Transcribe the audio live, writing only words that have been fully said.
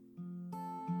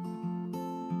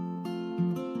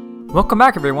Welcome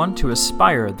back, everyone, to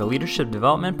Aspire, the Leadership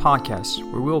Development Podcast,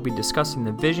 where we will be discussing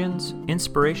the visions,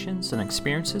 inspirations, and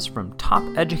experiences from top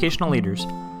educational leaders.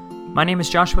 My name is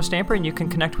Joshua Stamper, and you can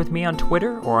connect with me on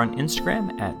Twitter or on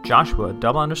Instagram at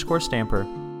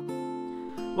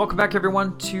Joshua_Stamper. Welcome back,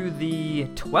 everyone, to the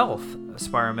 12th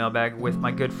Aspire Mailbag with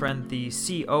my good friend, the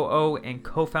COO and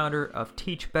co-founder of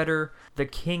Teach Better, the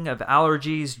king of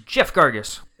allergies, Jeff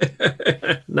Gargas.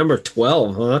 Number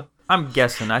 12, huh? I'm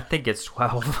guessing. I think it's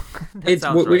 12. We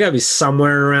got to be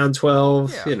somewhere around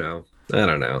 12. Yeah. You know, I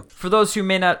don't know. For those who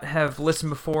may not have listened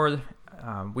before,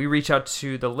 we reach out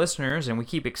to the listeners, and we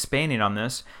keep expanding on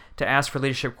this, to ask for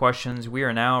leadership questions. We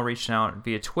are now reaching out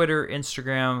via Twitter,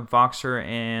 Instagram, Voxer,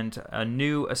 and a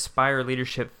new Aspire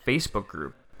Leadership Facebook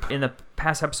group. In the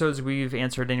past episodes, we've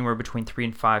answered anywhere between 3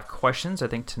 and 5 questions. I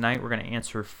think tonight we're going to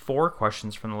answer 4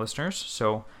 questions from the listeners.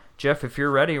 So, Jeff, if you're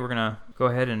ready, we're going to go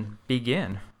ahead and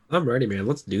begin. I'm ready, man.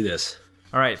 Let's do this.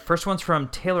 All right, first one's from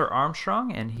Taylor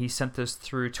Armstrong, and he sent this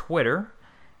through Twitter.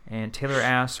 And Taylor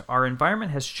asks, our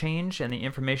environment has changed and the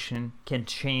information can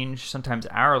change sometimes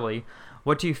hourly.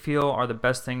 What do you feel are the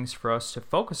best things for us to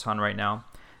focus on right now?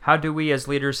 How do we as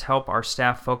leaders help our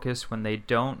staff focus when they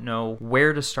don't know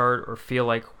where to start or feel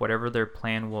like whatever their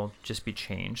plan will just be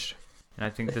changed? And I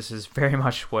think this is very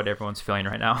much what everyone's feeling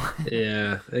right now.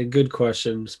 Yeah, a good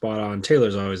question. Spot on.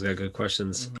 Taylor's always got good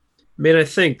questions. Mm-hmm. I mean, I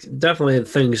think definitely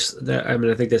things that,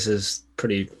 I think this is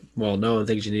pretty well known.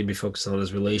 Things you need to be focused on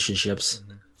is relationships,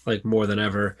 like more than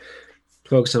ever.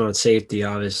 Focusing on safety,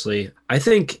 obviously. I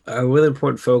think a really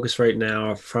important focus right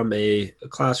now from a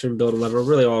classroom building level,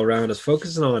 really all around, is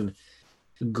focusing on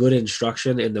good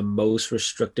instruction in the most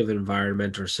restrictive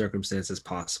environment or circumstances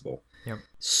possible. Yep.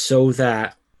 So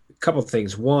that couple of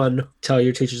things. One, tell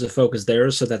your teachers to focus there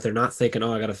so that they're not thinking,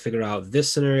 oh, I got to figure out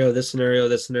this scenario, this scenario,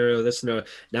 this scenario, this scenario.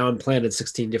 Now I'm planning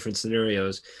 16 different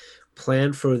scenarios.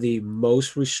 Plan for the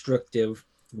most restrictive,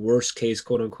 worst case,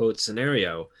 quote unquote,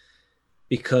 scenario.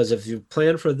 Because if you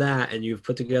plan for that and you've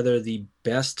put together the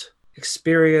best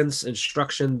experience,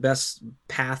 instruction, best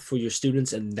path for your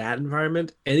students in that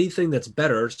environment, anything that's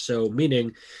better. So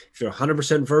meaning if you're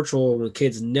 100% virtual when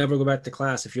kids never go back to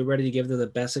class, if you're ready to give them the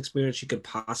best experience you could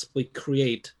possibly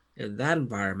create in that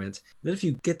environment, then if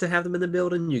you get to have them in the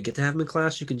building, you get to have them in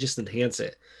class, you can just enhance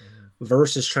it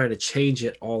versus trying to change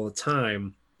it all the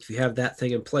time. If you have that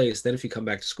thing in place, then if you come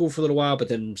back to school for a little while, but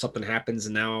then something happens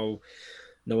and now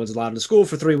no one's allowed in school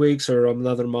for 3 weeks or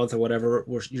another month or whatever,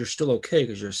 you're still okay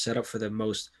because you're set up for the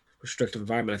most restrictive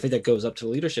environment. I think that goes up to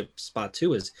the leadership spot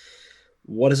too, is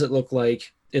what does it look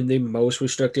like in the most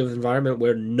restrictive environment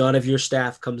where none of your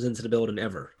staff comes into the building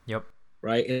ever? Yep.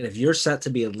 Right. And if you're set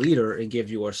to be a leader and give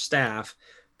your staff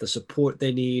the support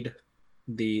they need,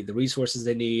 the resources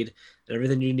they need, and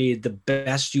everything you need, the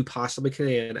best you possibly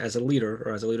can as a leader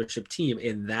or as a leadership team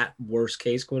in that worst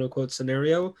case, quote unquote,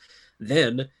 scenario,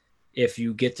 then if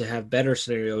you get to have better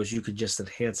scenarios, you can just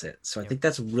enhance it. So I think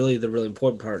that's really the really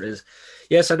important part is,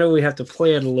 yes, I know we have to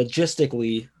plan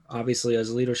logistically. Obviously, as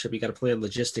a leadership, you got to plan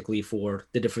logistically for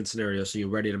the different scenarios so you're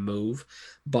ready to move.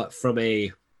 But from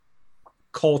a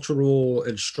cultural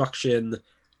instruction,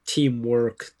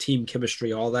 teamwork, team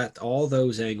chemistry, all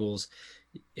those angles,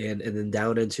 and then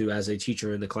down into as a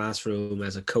teacher in the classroom,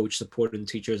 as a coach supporting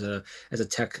teachers, as a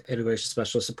tech integration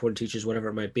specialist supporting teachers, whatever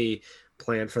it might be,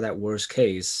 plan for that worst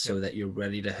case so that you're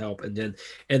ready to help. And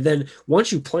then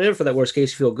once you plan for that worst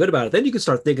case, you feel good about it, then you can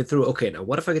start thinking through, okay, now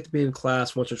what if I get to be in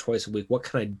class once or twice a week? What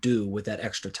can I do with that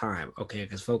extra time? Okay, I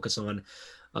can focus on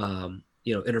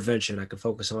intervention. I can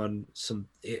focus on some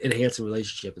enhancing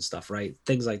relationship and stuff, right?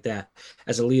 Things like that.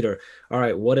 As a leader, all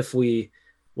right, what if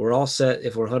we're all set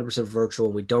if we're 100% virtual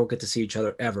and we don't get to see each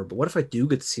other ever, but what if I do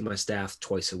get to see my staff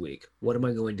twice a week? What am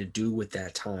I going to do with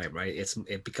that time, right?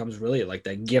 It becomes really like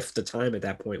that gift of time at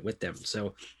that point with them.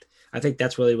 So I think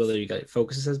that's really where you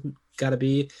focus has got to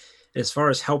be. And as far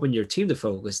as helping your team to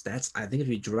focus, I think if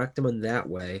you direct them in that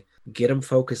way, get them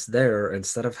focused there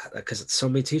instead of, because so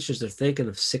many teachers, they're thinking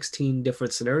of 16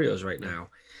 different scenarios right now.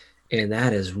 And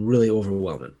that is really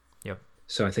overwhelming. Yep.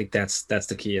 So I think that's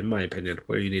the key, in my opinion,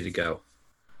 where you need to go.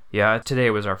 Yeah, today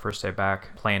was our first day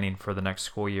back planning for the next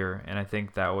school year, and I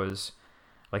think that was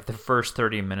like the first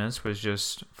 30 minutes was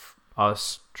just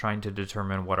us trying to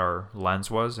determine what our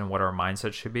lens was and what our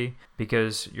mindset should be,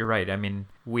 because you're right. I mean,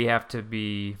 we have to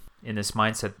be in this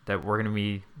mindset that we're going to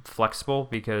be flexible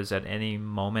because at any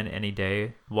moment, any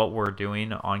day, what we're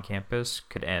doing on campus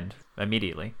could end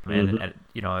immediately. And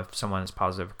if someone is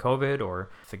positive COVID or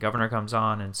if the governor comes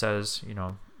on and says,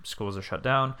 schools are shut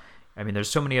down, I mean, there's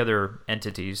so many other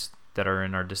entities that are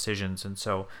in our decisions, and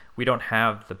so we don't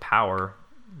have the power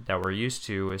that we're used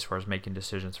to as far as making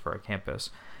decisions for our campus.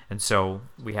 And so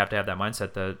we have to have that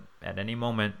mindset that at any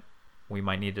moment we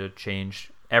might need to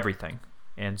change everything.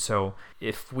 And so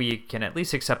if we can at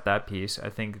least accept that piece, I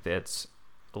think that's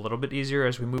a little bit easier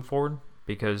as we move forward,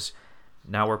 because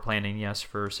now we're planning, yes,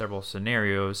 for several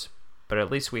scenarios, but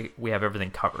at least we have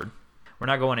everything covered. We're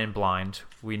not going in blind.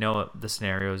 We know the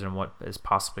scenarios and what is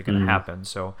possibly going to happen.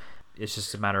 So it's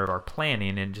just a matter of our planning,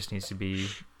 and it just needs to be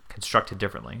constructed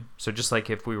differently. So just like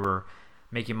if we were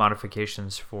making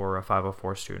modifications for a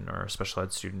 504 student or a special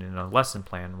ed student in a lesson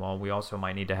plan, well, we also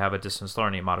might need to have a distance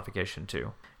learning modification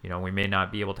too. We may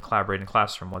not be able to collaborate in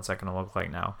classroom. What's that going to look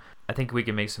like now? I think we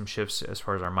can make some shifts as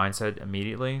far as our mindset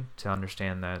immediately to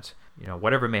understand that,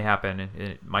 whatever may happen,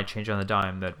 it might change on the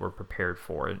dime, that we're prepared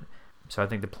for it. So I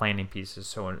think the planning piece is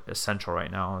so essential right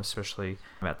now, especially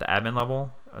at the admin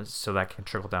level, so that can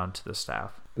trickle down to the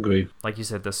staff. Agreed. Like you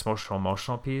said, the social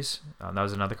emotional piece, that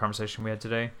was another conversation we had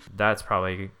today. That's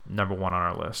probably number one on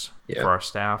our list for our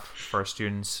staff, for our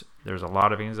students. There's a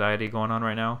lot of anxiety going on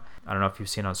right now. I don't know if you've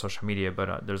seen on social media,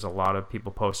 but there's a lot of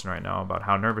people posting right now about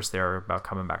how nervous they are about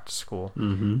coming back to school.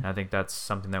 And I think that's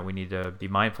something that we need to be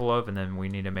mindful of, and then we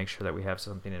need to make sure that we have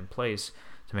something in place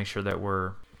to make sure that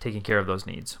we're taking care of those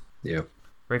needs. Yeah.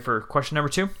 Ready for question number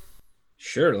 2?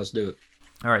 Sure, let's do it.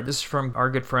 All right, this is from our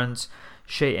good friends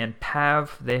Shay and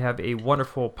Pav. They have a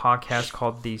wonderful podcast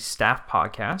called the Staff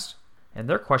Podcast. And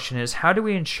their question is, how do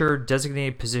we ensure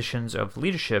designated positions of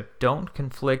leadership don't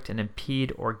conflict and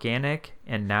impede organic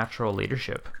and natural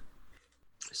leadership?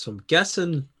 So I'm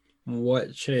guessing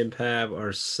what Shay and Pav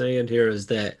are saying here is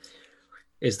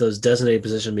those designated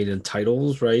positions meaning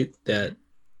titles, right? That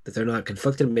they're not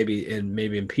conflicting, maybe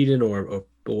impeding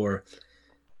or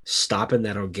stopping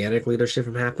that organic leadership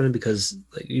from happening, because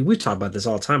we talk about this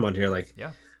all the time on here.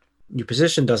 Your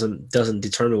position doesn't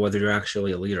determine whether you're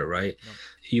actually a leader, right? Yep.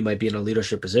 You might be in a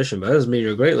leadership position, but that doesn't mean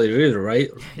you're a great leader either, right?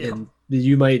 Yep. And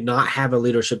you might not have a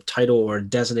leadership title or a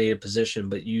designated position,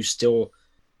 but you still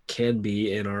can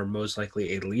be and are most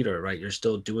likely a leader, right? You're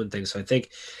still doing things. So I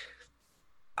think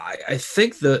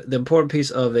the important piece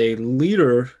of a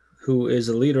leader who is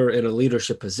a leader in a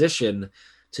leadership position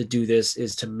to do this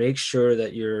is to make sure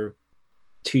that your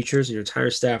teachers and your entire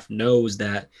staff knows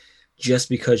that just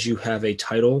because you have a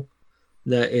title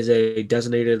that is a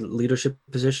designated leadership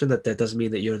position, that doesn't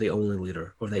mean that you're the only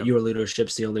leader, or that your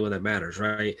leadership's the only one that matters,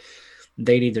 right?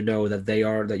 They need to know that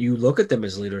that you look at them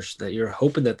as leaders, that you're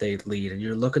hoping that they lead, and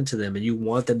you're looking to them and you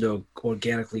want them to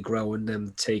organically grow and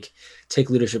them take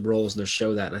leadership roles and to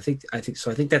show that. And I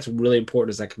think that's really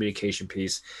important, is that communication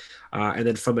piece. And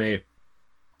then from a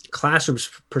classroom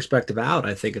perspective out,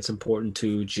 I think it's important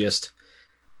to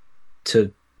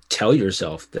tell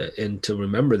yourself that, and to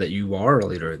remember that you are a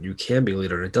leader and you can be a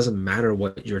leader. It doesn't matter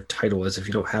what your title is. If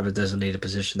you don't have a designated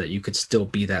position, that you could still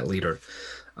be that leader.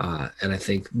 And I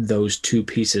think those two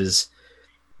pieces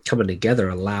coming together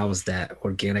allows that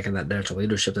organic and that natural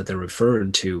leadership that they're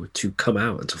referring to come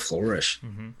out and to flourish.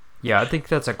 Mm-hmm. Yeah, I think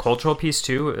that's a cultural piece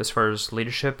too, as far as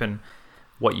leadership and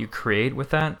what you create with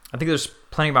that. I think there's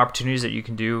plenty of opportunities that you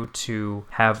can do to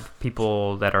have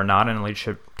people that are not in a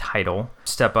leadership title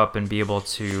step up and be able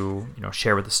to,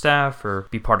 share with the staff or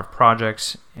be part of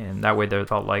projects, and that way they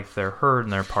felt like they're heard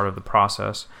and they're part of the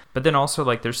process. But then also,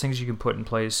 there's things you can put in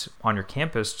place on your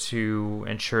campus to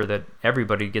ensure that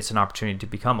everybody gets an opportunity to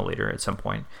become a leader at some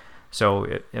point. So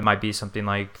it might be something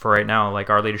like, for right now,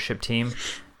 our leadership team,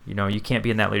 you can't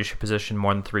be in that leadership position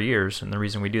more than 3 years. And the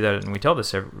reason we do that, and we tell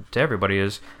this to everybody,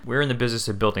 is we're in the business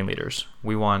of building leaders.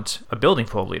 We want a building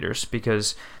full of leaders,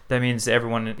 because that means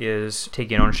everyone is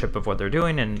taking ownership of what they're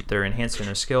doing and they're enhancing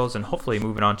their skills and hopefully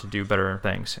moving on to do better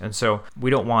things. And so we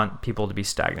don't want people to be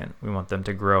stagnant. We want them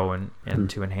to grow and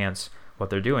to enhance what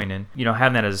they're doing. And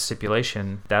having that as a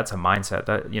stipulation, that's a mindset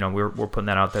that we're putting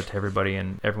that out there to everybody,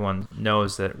 and everyone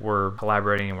knows that we're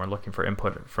collaborating and we're looking for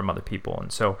input from other people.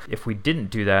 And so if we didn't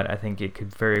do that, I think it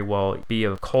could very well be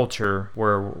a culture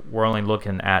where we're only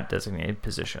looking at designated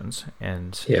positions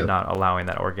and not allowing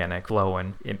that organic flow,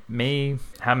 and it may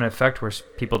have an effect where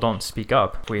people don't speak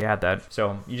up if we had that.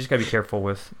 So you just got to be careful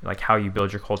with how you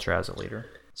build your culture as a leader.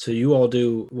 So you all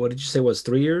do, what did you say was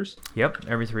 3 years? Yep,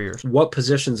 every 3 years. What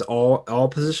positions, all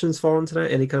positions fall into that?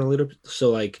 Any kind of leader?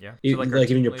 So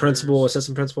even your principal,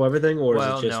 assistant principal, everything? Or is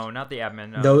it just, no, not the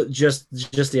admin. No. Though just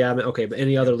the admin. Okay, but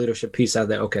any other leadership piece out of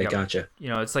that? Okay, gotcha.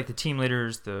 It's like the team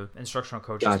leaders, the instructional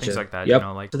coaches, things like that. Yep.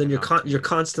 So then you're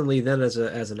constantly then as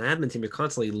an admin team, you're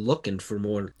constantly looking for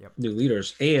more new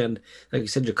leaders, and like you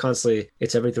said,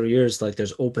 it's every 3 years.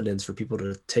 There's openings for people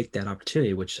to take that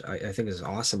opportunity, which I think is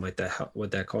awesome.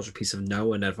 What that that culture piece of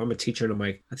knowing that if I'm a teacher and I'm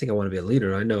like, I think I want to be a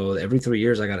leader, I know every 3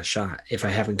 years I got a shot if I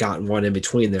haven't gotten one in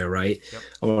between there, right? Yep.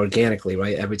 Or organically,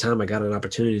 right? Every time I got an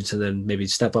opportunity to then maybe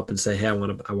step up and say, hey, I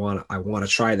want to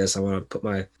try this. I want to put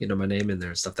my, my name in there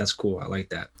and stuff. That's cool. I like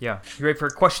that. Yeah. You ready for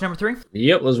question number 3?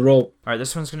 Yep, let's roll. All right,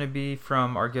 this one's going to be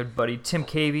from our good buddy Tim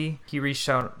Cavey. He reached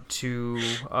out to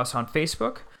us on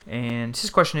Facebook, and his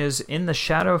question is, in the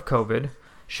shadow of COVID,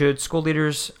 should school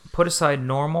leaders put aside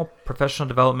normal professional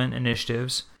development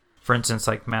initiatives, for instance,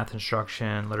 like math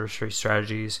instruction, literacy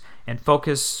strategies, and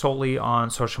focus solely on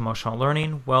social emotional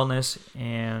learning, wellness,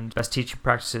 and best teaching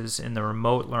practices in the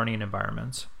remote learning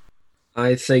environments?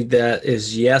 I think that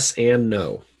is yes and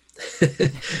no.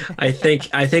 I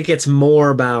think it's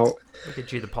more about, Look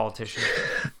at you, the politician.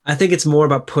 I think it's more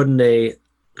about putting a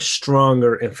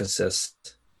stronger emphasis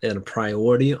and a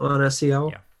priority on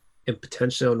SEL and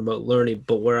potentially on remote learning.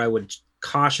 But where I would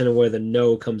caution and where the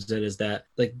no comes in is that,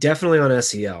 like, definitely on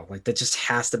SEL, like that just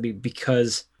has to be,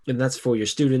 because, and that's for your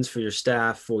students, for your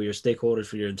staff, for your stakeholders,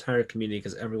 for your entire community,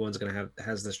 because everyone's going to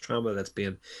has this trauma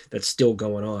that's still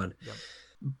going on. Yep.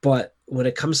 But when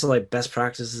it comes to like best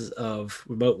practices of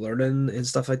remote learning and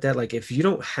stuff like that, like if you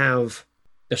don't have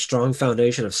a strong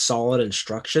foundation of solid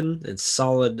instruction and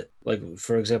solid, like,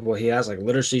 for example, what he has, like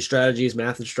literacy strategies,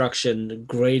 math instruction,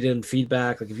 grade and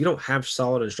feedback. Like if you don't have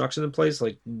solid instruction in place,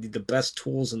 like the best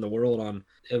tools in the world on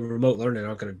remote learning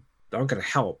aren't going to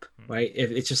help, right?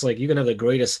 If it's just like you can have the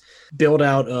greatest build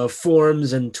out of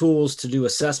forms and tools to do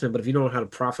assessment, but if you don't know how to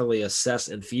properly assess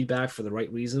and feedback for the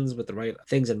right reasons with the right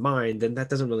things in mind, then that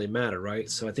doesn't really matter, right?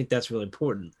 So I think that's really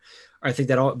important. I think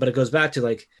that all, but it goes back to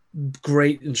like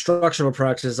great instructional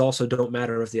practices also don't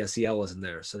matter if the SEL isn't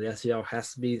there. So the SEL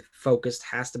has to be focused,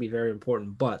 has to be very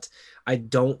important, but I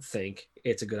don't think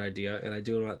it's a good idea. And I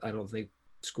don't think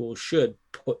schools should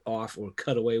put off or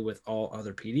cut away with all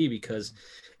other PD, because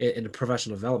in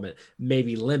professional development,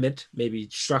 maybe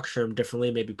structure them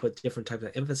differently, maybe put different types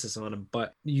of emphasis on them,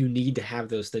 but you need to have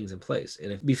those things in place.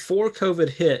 And if before COVID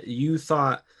hit, you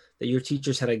thought that your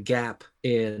teachers had a gap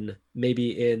in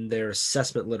their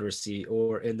assessment literacy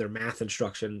or in their math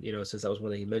instruction, since that was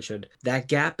one thing you mentioned, that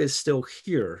gap is still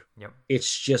here. Yep.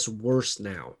 It's just worse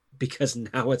now, because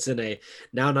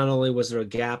now not only was there a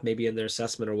gap maybe in their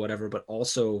assessment or whatever, but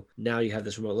also now you have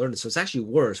this remote learning. So it's actually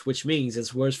worse, which means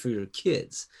it's worse for your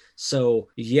kids. So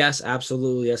yes,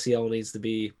 absolutely, SEL needs to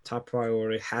be top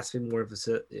priority, has to be more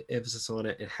emphasis on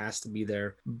it. It has to be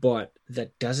there, but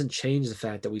that doesn't change the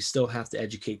fact that we still have to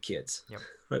educate kids. Yep.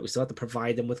 Right, we still have to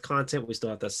provide them with content. We still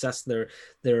have to assess their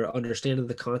understanding of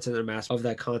the content, their mastery of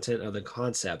that content, of the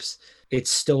concepts.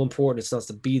 It's still important. It still has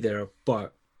to be there,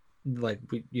 but like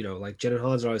like Jen and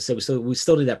Hans always said, we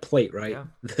still need that plate, right?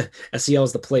 Yeah. SEL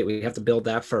is the plate. We have to build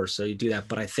that first, so you do that.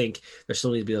 But I think there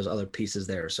still need to be those other pieces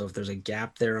there. So if there's a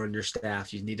gap there on your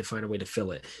staff, you need to find a way to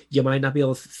fill it. You might not be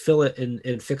able to fill it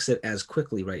and fix it as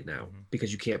quickly right now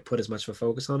because you can't put as much of a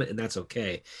focus on it, and that's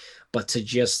okay. But to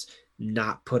just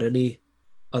not put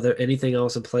anything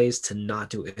else in place, to not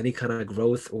do any kind of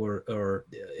growth or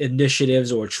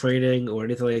initiatives or training or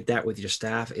anything like that with your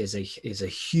staff is a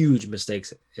huge mistake,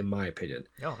 in my opinion.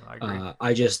 Yeah, I agree.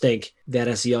 I just think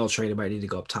that SEL training might need to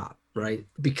go up top, right?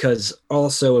 Because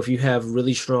also, if you have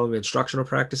really strong instructional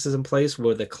practices in place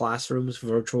where the classrooms,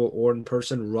 virtual or in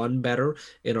person, run better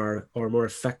and are more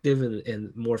effective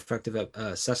and more effective at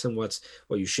assessing what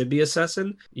you should be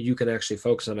assessing, you can actually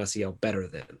focus on SEL better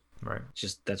then. Right.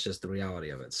 That's just the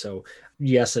reality of it. So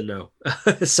yes and no.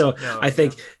 So no, I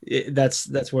think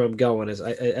that's where I'm going is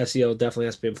SEO definitely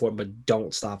has to be important, but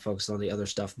don't stop focusing on the other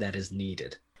stuff that is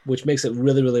needed, which makes it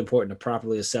really, really important to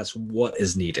properly assess what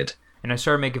is needed. And I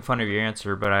started making fun of your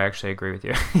answer, but I actually agree with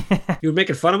you. You were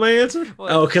making fun of my answer?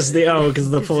 Well, because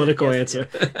the political answer.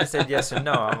 I said yes and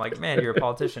no. I'm like, man, you're a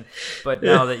politician. But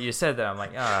now that you said that, I'm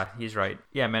like, he's right.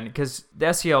 Yeah, man, because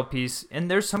the SEL piece, and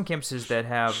there's some campuses that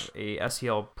have a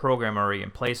SEL program already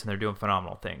in place, and they're doing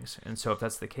phenomenal things. And so if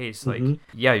that's the case, like,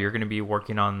 yeah, you're going to be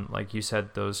working on, like you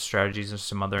said, those strategies and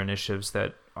some other initiatives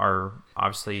that are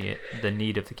obviously the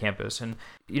need of the campus. And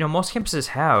most campuses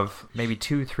have maybe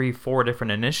 2, 3, 4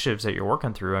 different initiatives that you're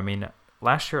working through. I mean,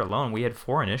 last year alone we had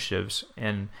 4 initiatives,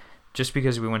 and just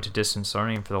because we went to distance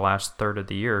learning for the last third of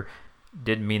the year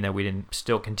didn't mean that we didn't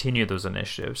still continue those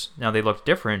initiatives. Now they looked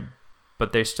different,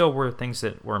 but they still were things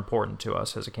that were important to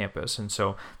us as a campus, and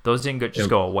so those didn't just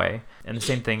go away. And the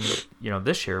same thing,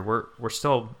 this year we're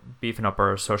still beefing up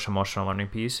our social emotional learning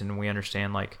piece, and we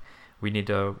understand like we need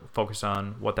to focus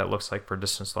on what that looks like for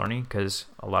distance learning, because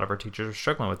a lot of our teachers are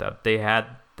struggling with that. They had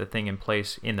the thing in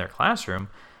place in their classroom,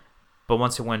 but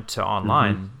once it went to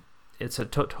online, it's a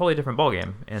totally different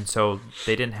ballgame. And so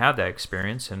they didn't have that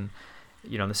experience. And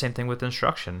The same thing with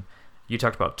instruction. You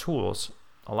talked about tools.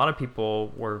 A lot of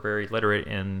people were very literate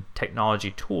in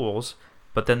technology tools,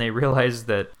 but then they realized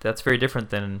that that's very different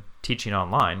than teaching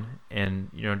online. And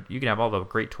you can have all the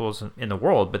great tools in the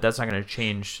world, but that's not going to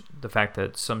change the fact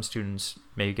that some students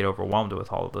may get overwhelmed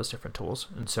with all of those different tools.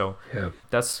 And so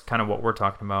that's kind of what we're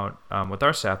talking about with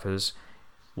our staff is,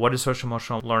 what does social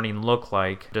emotional learning look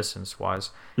like distance wise?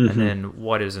 And then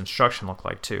what does instruction look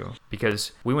like too?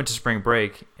 Because we went to spring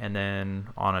break and then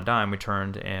on a dime we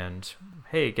turned and,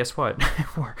 hey, guess what?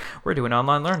 we're doing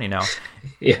online learning now.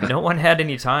 No one had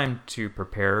any time to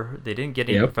prepare. They didn't get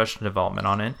any professional development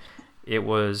on it. It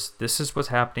was, this is what's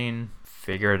happening,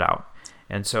 figure it out.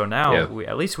 And so now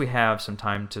at least we have some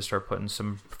time to start putting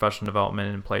some professional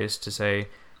development in place to say,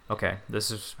 okay,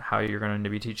 this is how you're going to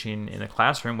be teaching in a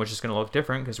classroom, which is going to look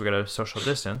different because we got a social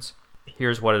distance.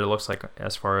 Here's what it looks like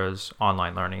as far as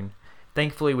online learning.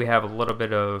 Thankfully, we have a little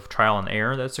bit of trial and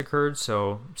error that's occurred,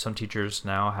 so some teachers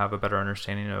now have a better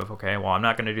understanding of, okay, well, I'm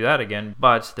not going to do that again,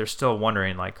 but they're still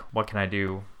wondering, like, what can I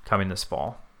do coming this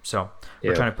fall? So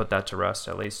we're trying to put that to rest,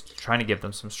 at least trying to give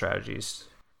them some strategies.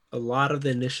 A lot of the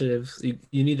initiatives,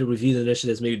 you need to review the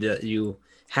initiatives maybe that you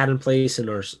had in place and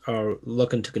are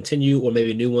looking to continue, or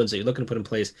maybe new ones that you're looking to put in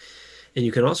place. And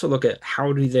you can also look at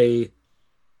how do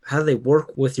they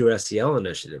work with your SEL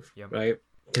initiative, right?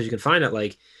 Because you can find out,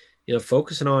 like,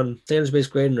 focusing on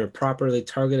standards-based grading or properly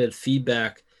targeted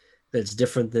feedback that's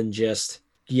different than just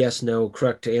yes, no,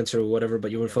 correct answer, or whatever, but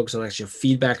you want to focus on actual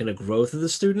feedback and the growth of the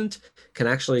student can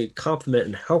actually complement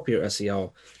and help your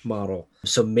SEL model.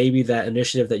 So maybe that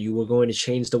initiative that you were going to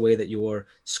change the way that your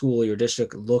school or your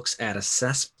district looks at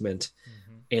assessment,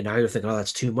 and now you're thinking, oh,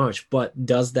 that's too much. But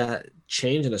does that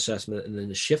change an assessment and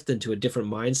then shift into a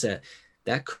different mindset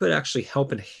that could actually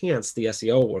help enhance the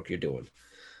SEL work you're doing?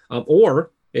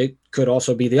 Or it could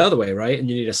also be the other way, right? And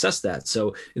you need to assess that.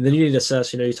 So, and then you need to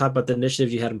assess, you talk about the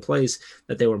initiatives you had in place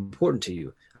that they were important to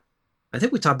you. I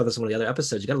think we talked about this in one of the other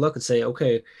episodes. You got to look and say,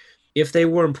 okay, if they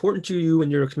were important to you and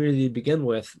your community to begin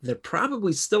with, they're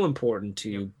probably still important to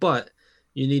you, but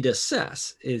you need to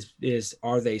assess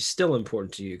are they still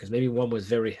important to you? Because maybe one was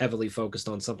very heavily focused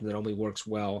on something that only works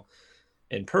well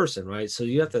in person, right? So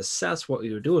you have to assess what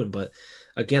you're doing. But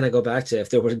again, I go back to if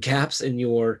there were gaps in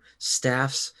your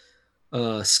staff's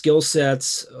skill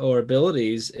sets or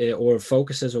abilities or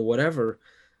focuses or whatever,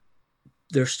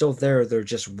 they're still there. They're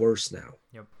just worse now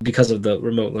because of the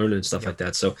remote learning and stuff like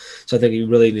that. So I think you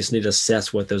really just need to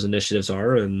assess what those initiatives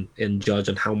are and judge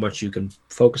on how much you can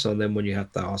focus on them when you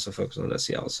have to also focus on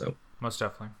SEL. So most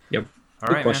definitely. Yep. All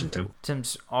Good right, question, man. Tim.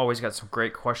 Tim's always got some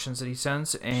great questions that he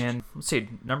sends. And let's see,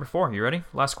 number 4. You ready?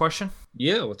 Last question?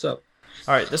 Yeah, what's up?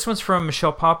 All right, this one's from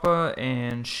Michelle Papa,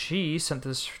 and she sent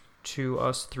this to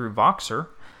us through Voxer.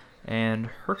 And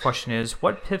her question is,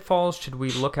 what pitfalls should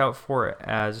we look out for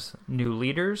as new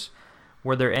leaders?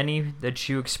 Were there any that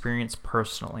you experienced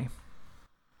personally?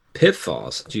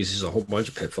 Pitfalls? Jesus, a whole bunch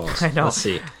of pitfalls. I know. Let's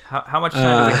see. How much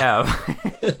time do we have?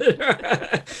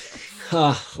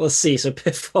 Let's see. So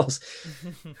pitfalls,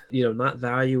 not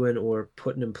valuing or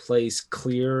putting in place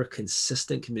clear,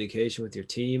 consistent communication with your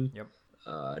team.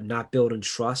 Not building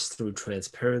trust through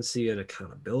transparency and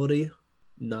accountability.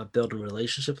 Not building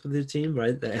relationships with your team,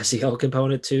 right? The SEL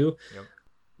component too.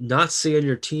 Not seeing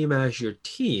your team as your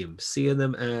team, seeing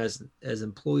them as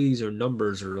employees or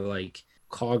numbers or like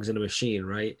cogs in a machine,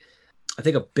 right? I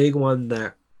think a big one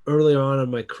that earlier on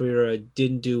in my career I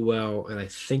didn't do well, and I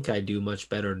think I do much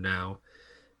better now,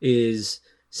 is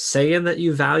saying that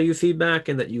you value feedback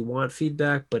and that you want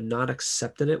feedback, but not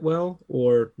accepting it well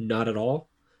or not at all,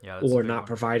 or not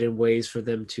providing ways for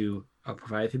them to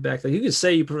provide feedback. Like you can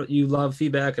say you love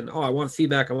feedback and I want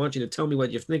feedback. I want you to tell me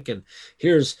what you're thinking.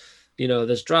 Here's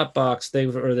this Dropbox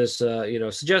thing or this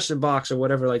suggestion box or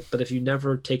whatever. Like, but if you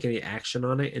never take any action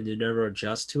on it and you never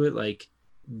adjust to it, like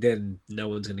then no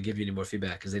one's going to give you any more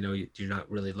feedback because they know you're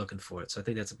not really looking for it. So I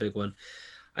think that's a big one.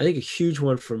 I think a huge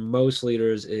one for most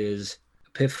leaders is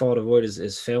a pitfall to avoid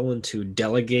is failing to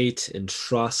delegate and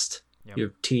trust your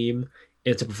team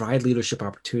and to provide leadership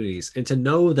opportunities and to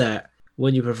know that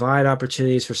when you provide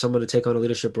opportunities for someone to take on a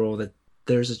leadership role, that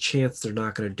there's a chance they're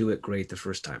not going to do it great the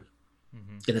first time.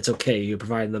 And it's okay. You're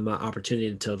providing them an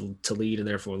opportunity to lead and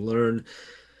therefore learn.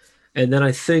 And then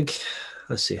I think,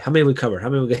 let's see, how many we covered? How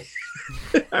many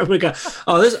we got?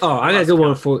 I got a good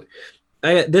one for.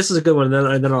 This is a good one,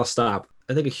 and then I'll stop.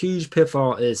 I think a huge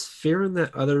pitfall is fearing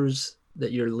that others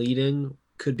that you're leading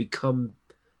could become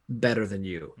better than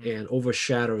you and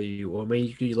overshadow you or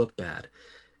make you look bad.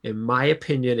 In my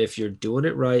opinion, if you're doing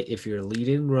it right, if you're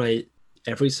leading right,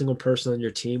 every single person on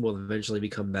your team will eventually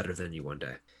become better than you one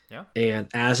day. And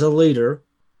as a leader,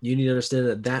 you need to understand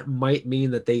that that might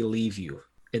mean that they leave you,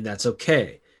 and that's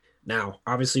okay. Now,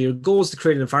 obviously, your goal is to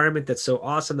create an environment that's so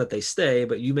awesome that they stay,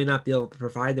 but you may not be able to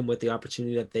provide them with the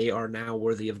opportunity that they are now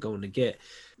worthy of going to get.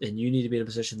 And you need to be in a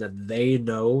position that they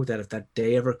know that if that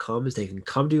day ever comes, they can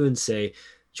come to you and say,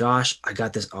 Josh, I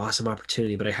got this awesome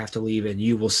opportunity, but I have to leave. And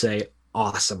you will say,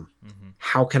 awesome. Mm-hmm.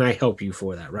 How can I help you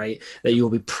for that? Right. That you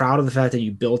will be proud of the fact that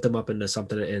you built them up into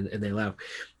something and they left.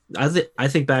 I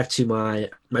think back to my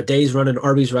days running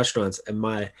Arby's restaurants and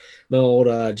my old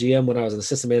GM when I was an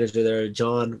assistant manager there,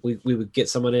 John. We would get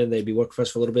someone in, they'd be working for us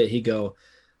for a little bit. He'd go,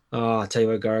 "Oh, I'll tell you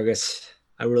what, Gargus,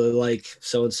 I really like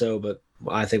so and so, but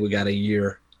I think we got a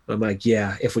year." I'm like,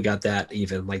 "Yeah, if we got that,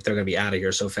 even like they're gonna be out of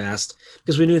here so fast,"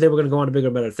 because we knew they were gonna go on to bigger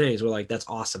and better things. We're like, "That's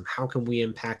awesome. How can we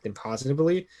impact them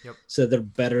positively Yep. so they're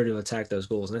better to attack those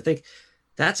goals?" And I think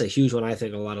that's a huge one. I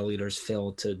think a lot of leaders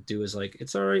fail to do is like,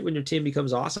 it's all right when your team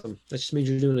becomes awesome. That just means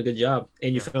you're doing a good job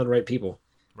and you found the right people.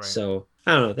 Right. So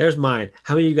I don't know. There's mine.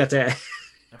 How many you got that?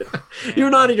 Man, You're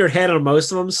nodding your head on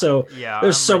most of them. So yeah,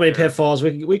 there's I'm so right many there. pitfalls.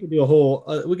 We could do a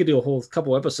whole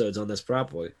couple episodes on this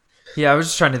probably. Yeah, I was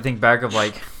just trying to think back of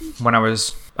like when I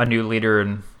was a new leader,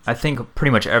 and I think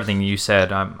pretty much everything you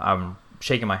said, I'm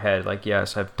shaking my head like,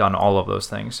 yes, I've done all of those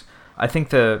things. I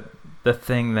think the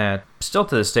thing that still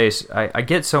to this day, I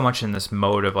get so much in this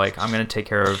mode of like, I'm going to take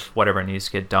care of whatever needs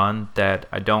to get done that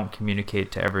I don't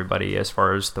communicate to everybody as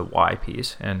far as the why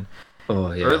piece. And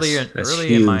Oh yes,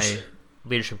 early in my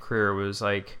leadership career was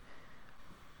like,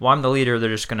 well, I'm the leader. They're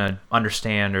just going to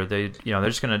understand, or they're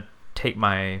just going to take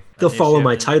my They'll follow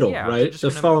my initiative title, yeah, right?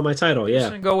 They'll follow my title. they're just Yeah.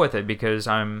 gonna go with it because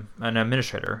I'm an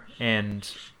administrator. And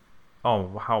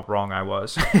oh, how wrong I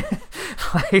was.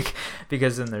 Like,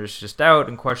 because then there's just doubt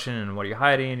and question and what are you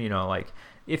hiding? Like,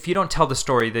 if you don't tell the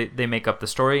story, they make up the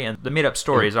story, and the made up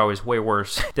story is always way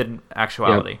worse than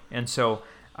actuality. And so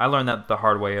I learned that the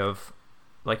hard way of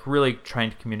like really trying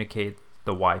to communicate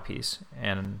the why piece.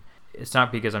 And it's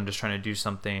not because I'm just trying to do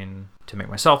something to make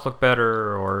myself look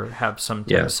better or have some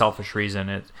type of selfish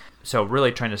reason. So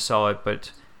really trying to sell it,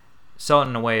 but sell it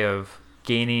in a way of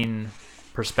gaining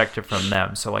perspective from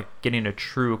them. So like getting a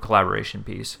true collaboration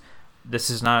piece.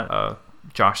 This is not a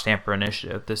Josh Stamper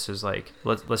initiative. This is like,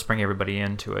 let's bring everybody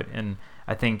into it. And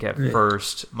I think at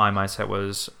first my mindset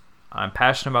was, I'm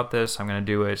passionate about this. I'm going to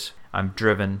do it. I'm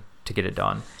driven to get it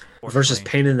done. Versus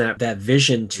painting that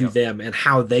vision to Yep. them and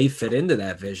how they fit into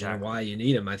that vision and Exactly. why you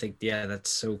need them. I think, yeah,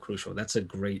 that's so crucial. That's a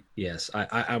great, yes,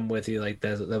 I'm with you. Like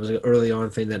that was an early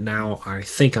on thing that now I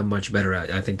think I'm much better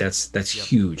at. I think that's Yep.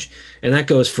 huge. And that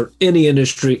goes for any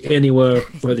industry, anywhere,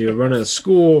 whether you're running a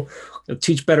school, a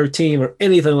teach better team or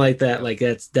anything like that. Yep. Like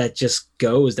that just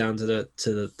goes down to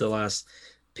the last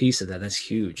piece of that. That's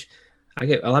huge. I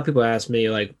get a lot of people ask me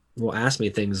will ask me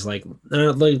things like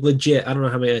legit. I don't know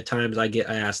how many times I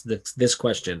asked this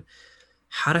question: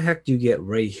 how the heck do you get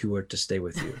Ray Hewitt to stay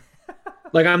with you?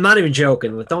 Like, I'm not even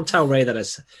joking. Like, don't tell Ray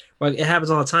that like it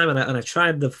happens all the time. And I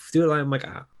tried to do it. I'm like,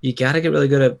 you got to get really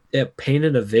good at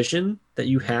painting a vision that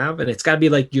you have, and it's got to be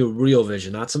like your real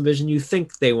vision, not some vision you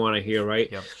think they want to hear, right?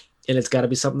 Yep. And it's got to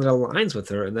be something that aligns with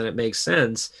her, and then it makes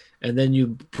sense. And then you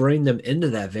bring them into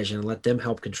that vision and let them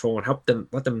help control and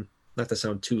let them not to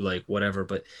sound too like whatever,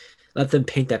 but let them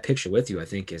paint that picture with you, I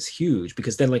think is huge.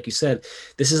 Because then, like you said,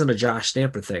 this isn't a Josh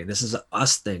Stamper thing. This is a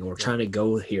us thing. We're trying to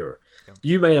go here. Yep.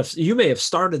 You may have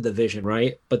started the vision,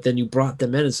 right? But then you brought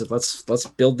them in and said, let's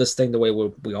build this thing the way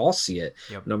we all see it.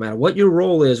 Yep. No matter what your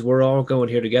role is, we're all going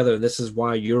here together. And this is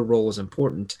why your role is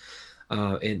important.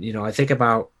 And I think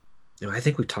about, I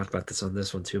think we talked about this on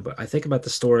this one too, but I think about the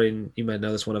story, and you might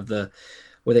know this one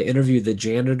where they interviewed the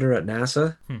janitor at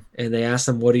NASA, and they asked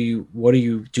him, what do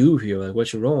you do here? Like,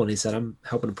 what's your role? And he said, I'm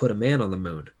helping to put a man on the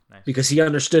moon. Nice. Because he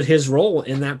understood his role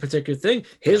in that particular thing.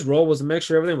 His role was to make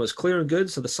sure everything was clear and good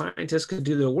so the scientists could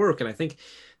do their work. And I think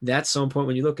that's so important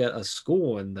when you look at a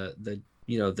school and the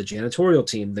janitorial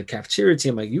team, the cafeteria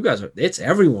team, like you guys it's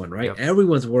everyone, right? Yep.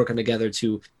 Everyone's working together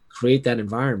to create that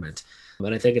environment.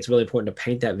 And I think it's really important to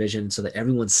paint that vision so that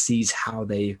everyone sees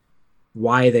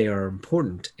why they are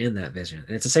important in that vision.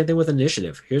 And it's the same thing with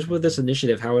initiative. Here's what this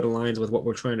initiative, how it aligns with what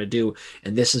we're trying to do.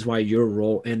 And this is why your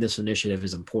role in this initiative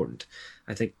is important.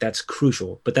 I think that's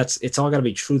crucial, but it's all got to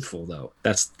be truthful though.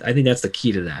 I think that's the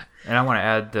key to that. And I want to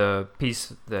add the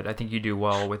piece that I think you do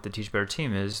well with the Teach Better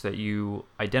team is that you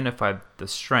identify the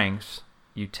strengths,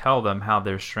 you tell them how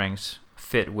their strengths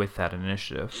fit with that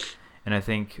initiative. And I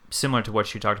think similar to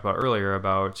what you talked about earlier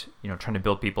about, trying to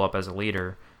build people up as a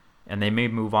leader, and they may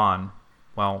move on.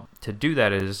 Well, to do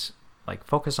that is like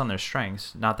focus on their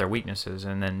strengths, not their weaknesses,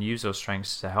 and then use those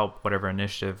strengths to help whatever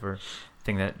initiative or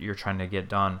thing that you're trying to get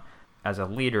done. As a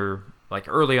leader, like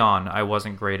early on, I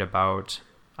wasn't great about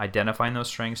identifying those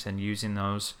strengths and using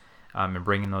those and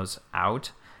bringing those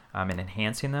out and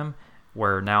enhancing them,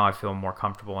 where now I feel more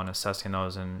comfortable in assessing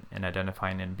those and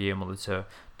identifying and be able to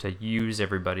use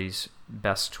everybody's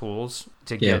best tools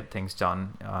to get things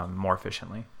done more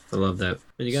efficiently. I love that.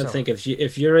 And you got to think,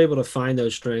 if you're able to find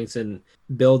those strengths and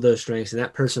build those strengths, and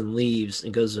that person leaves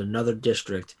and goes to another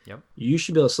district, you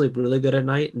should be able to sleep really good at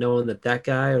night knowing that that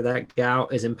guy or that gal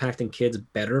is impacting kids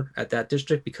better at that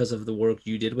district because of the work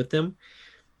you did with them.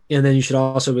 And then you should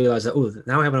also realize that, oh,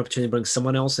 now I have an opportunity to bring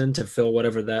someone else in to fill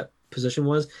whatever that position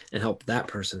was and help that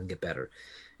person get better.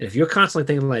 And if you're constantly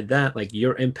thinking like that, like,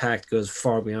 your impact goes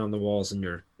far beyond the walls in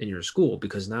your school,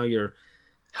 because now you're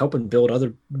helping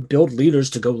build leaders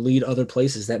to go lead other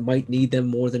places that might need them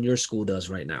more than your school does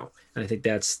right now. And I think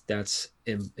that's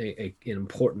an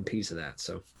important piece of that.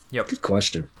 So, good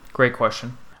question. Great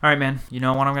question. All right, man. You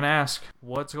know what I'm going to ask?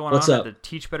 What's going on at the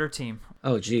Teach Better team?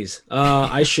 Oh, geez.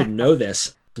 I should know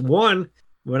this. One,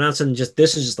 we're announcing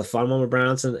this is just the fun one. We're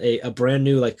announcing a brand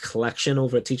new collection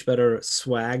over at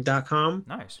teachbetterswag.com.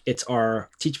 Nice. It's our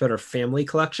Teach Better family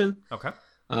collection. Okay.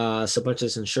 So a bunch of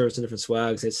different shirts and different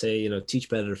swags. They say, Teach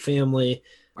Better Family.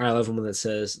 I love one that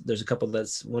says, there's a couple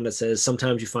one that says,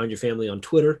 sometimes you find your family on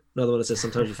Twitter. Another one that says,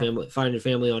 sometimes you find your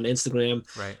family on Instagram.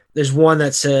 Right. There's one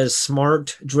that says,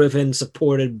 smart, driven,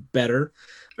 supported, better.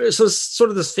 So it's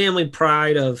sort of this family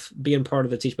pride of being part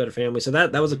of the Teach Better family. So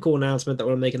that was a cool announcement that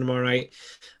we're making tomorrow night.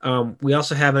 We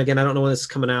also have, again, I don't know when this is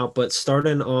coming out, but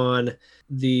starting on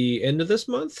the end of this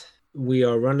month, we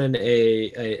are running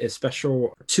a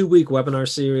special 2-week webinar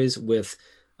series with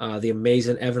the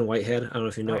amazing Evan Whitehead. I don't know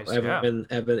if you know. Nice, Evan.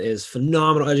 Yeah. Evan is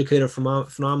phenomenal educator,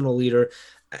 phenomenal leader.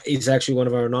 He's actually one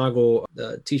of our inaugural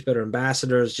Teach Better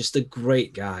ambassadors. Just a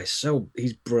great guy. So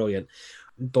he's brilliant.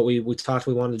 But we talked,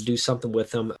 we wanted to do something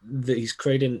with him. He's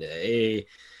creating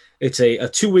it's a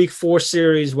 2-week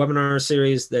 4-series webinar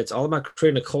series that's all about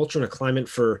creating a culture and a climate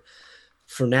for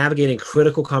navigating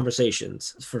critical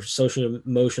conversations for social and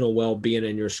emotional well-being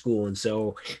in your school. And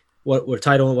so what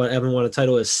Evan wanted to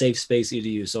title is Safe Space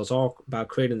EDU. So it's all about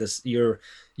creating this, you're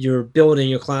building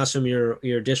your classroom,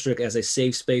 your district as a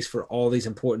safe space for all these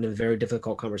important and very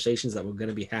difficult conversations that we're going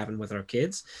to be having with our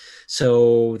kids.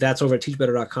 So that's over at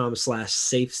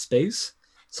teachbetter.com/safe space.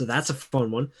 So that's a fun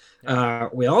one.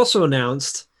 We also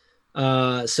announced,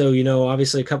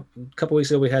 obviously a couple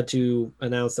weeks ago, we had to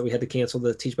announce that we had to cancel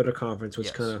the Teach Better conference,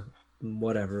 which kind of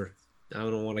whatever. I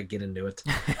don't want to get into it.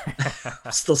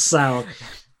 Still sour.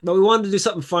 But we wanted to do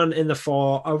something fun in the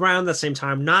fall around the same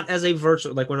time, not as a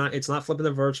virtual, it's not flipping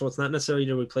the virtual. It's not necessarily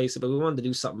to replace it, but we wanted to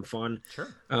do something fun,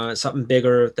 something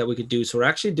bigger that we could do. So we're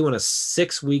actually doing a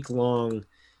 6-week long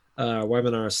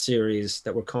webinar series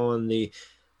that we're calling the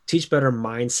Teach Better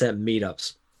Mindset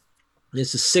Meetups.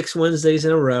 This is 6 Wednesdays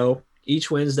in a row.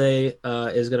 Each Wednesday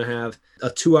is going to have a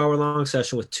 2-hour-long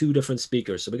session with 2 different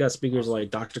speakers. So we got speakers like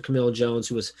Dr. Camille Jones,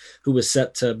 who was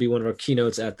set to be one of our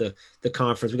keynotes at the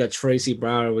conference. We got Tracy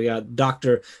Brower. We got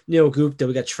Dr. Neil Gupta.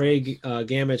 We got Trey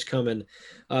Gamage coming.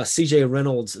 CJ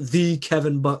Reynolds, the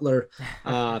Kevin Butler,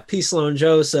 P. Sloan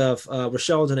Joseph,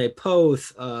 Rochelle Danae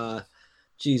Poth, Dr.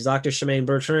 Shemaine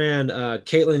Bertrand,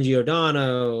 Caitlin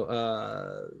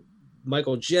Giordano,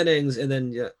 Michael Jennings, and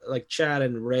then Chad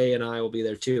and Ray and I will be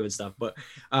there too and stuff. But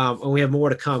and we have more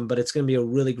to come, but it's going to be a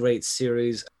really great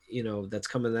series, that's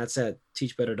coming. That's at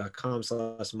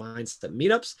teachbetter.com/mindset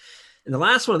meetups. And the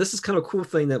last one, this is kind of a cool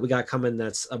thing that we got coming.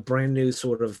 That's a brand new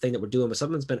sort of thing that we're doing, but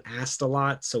something's been asked a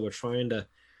lot. So we're trying to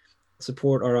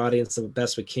support our audience the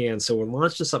best we can. So we're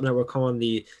launching something that we're calling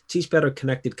the Teach Better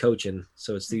Connected Coaching.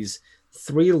 So it's these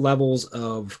 3 levels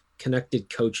of connected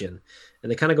coaching,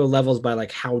 and they kind of go levels by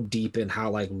how deep and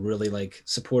how really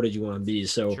supported you want to be.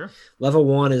 So level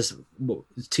 1 is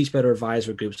Teach Better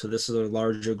Advisor Groups. So this is a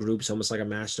larger groups, almost like a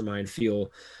mastermind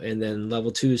feel. And then level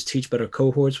 2 is Teach Better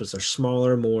Cohorts, which are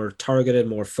smaller, more targeted,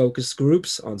 more focused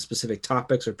groups on specific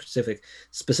topics or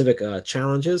specific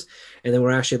challenges. And then we're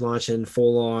actually launching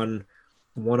full on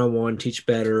one-on-one Teach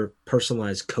Better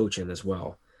personalized coaching as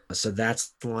well. So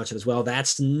that's launching as well.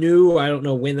 That's new. I don't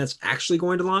know when that's actually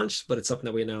going to launch, but it's something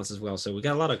that we announced as well. So we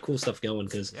got a lot of cool stuff going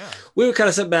because we were kind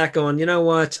of sitting back going, you know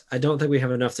what? I don't think we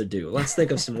have enough to do. Let's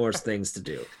think of some more things to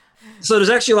do. So there's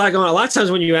actually a lot going on. A lot of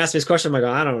times when you ask me this question, I go,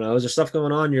 I don't know. Is there stuff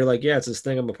going on? You're like, yeah, it's this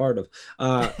thing I'm a part of.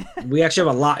 We actually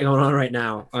have a lot going on right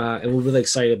now, and we're really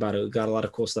excited about it. We've got a lot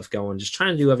of cool stuff going. Just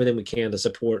trying to do everything we can to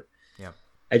support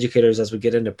educators as we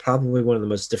get into probably one of the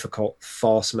most difficult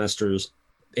fall semesters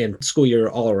and school year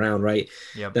all around, right?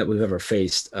 That we've ever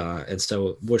faced. And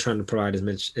so we're trying to provide as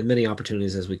many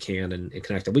opportunities as we can and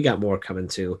connect them. We got more coming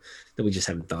too that we just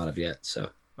haven't thought of yet. So.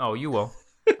 Oh, you will.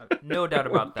 No doubt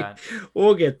about that.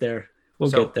 We'll get there. We'll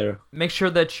get there. Make sure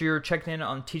that you're checking in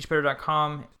on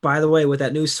teachbetter.com. By the way, with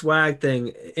that new swag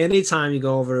thing, anytime you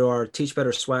go over to our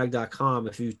teachbetterswag.com,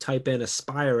 if you type in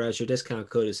Aspire as your discount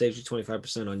code, it saves you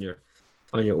 25% on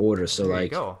your order. So there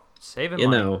like, you go. Saving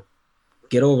money.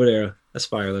 Get over there,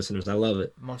 Aspire listeners. I love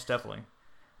it. Most definitely.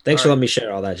 Thanks for letting me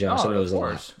share all that, Josh. Oh, I know it was of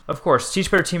course. Of course.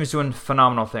 Teach Better team is doing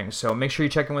phenomenal things. So make sure you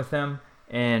check in with them.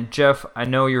 And Jeff, I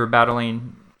know you were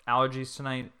battling allergies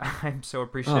tonight. I'm so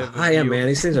appreciative. I am, man.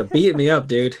 These things are beating me up,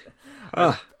 dude.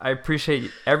 I appreciate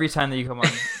every time that you come on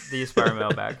the Aspire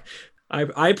Mailbag.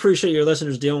 I appreciate your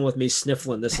listeners dealing with me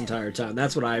sniffling this entire time.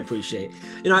 That's what I appreciate.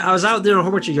 I was out doing a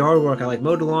whole bunch of yard work. I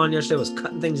mowed the lawn yesterday, was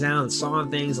cutting things down and sawing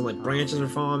things, and branches were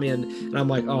falling me, and I'm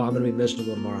like, oh, I'm gonna be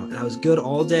miserable tomorrow. And I was good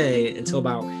all day until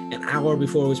about an hour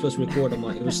before we were supposed to record.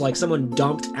 It was like someone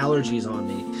dumped allergies on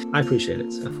me. I appreciate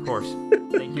it. So. Of course.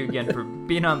 Thank you again for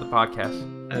being on the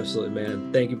podcast. Absolutely,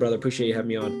 man. Thank you, brother. Appreciate you having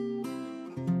me on.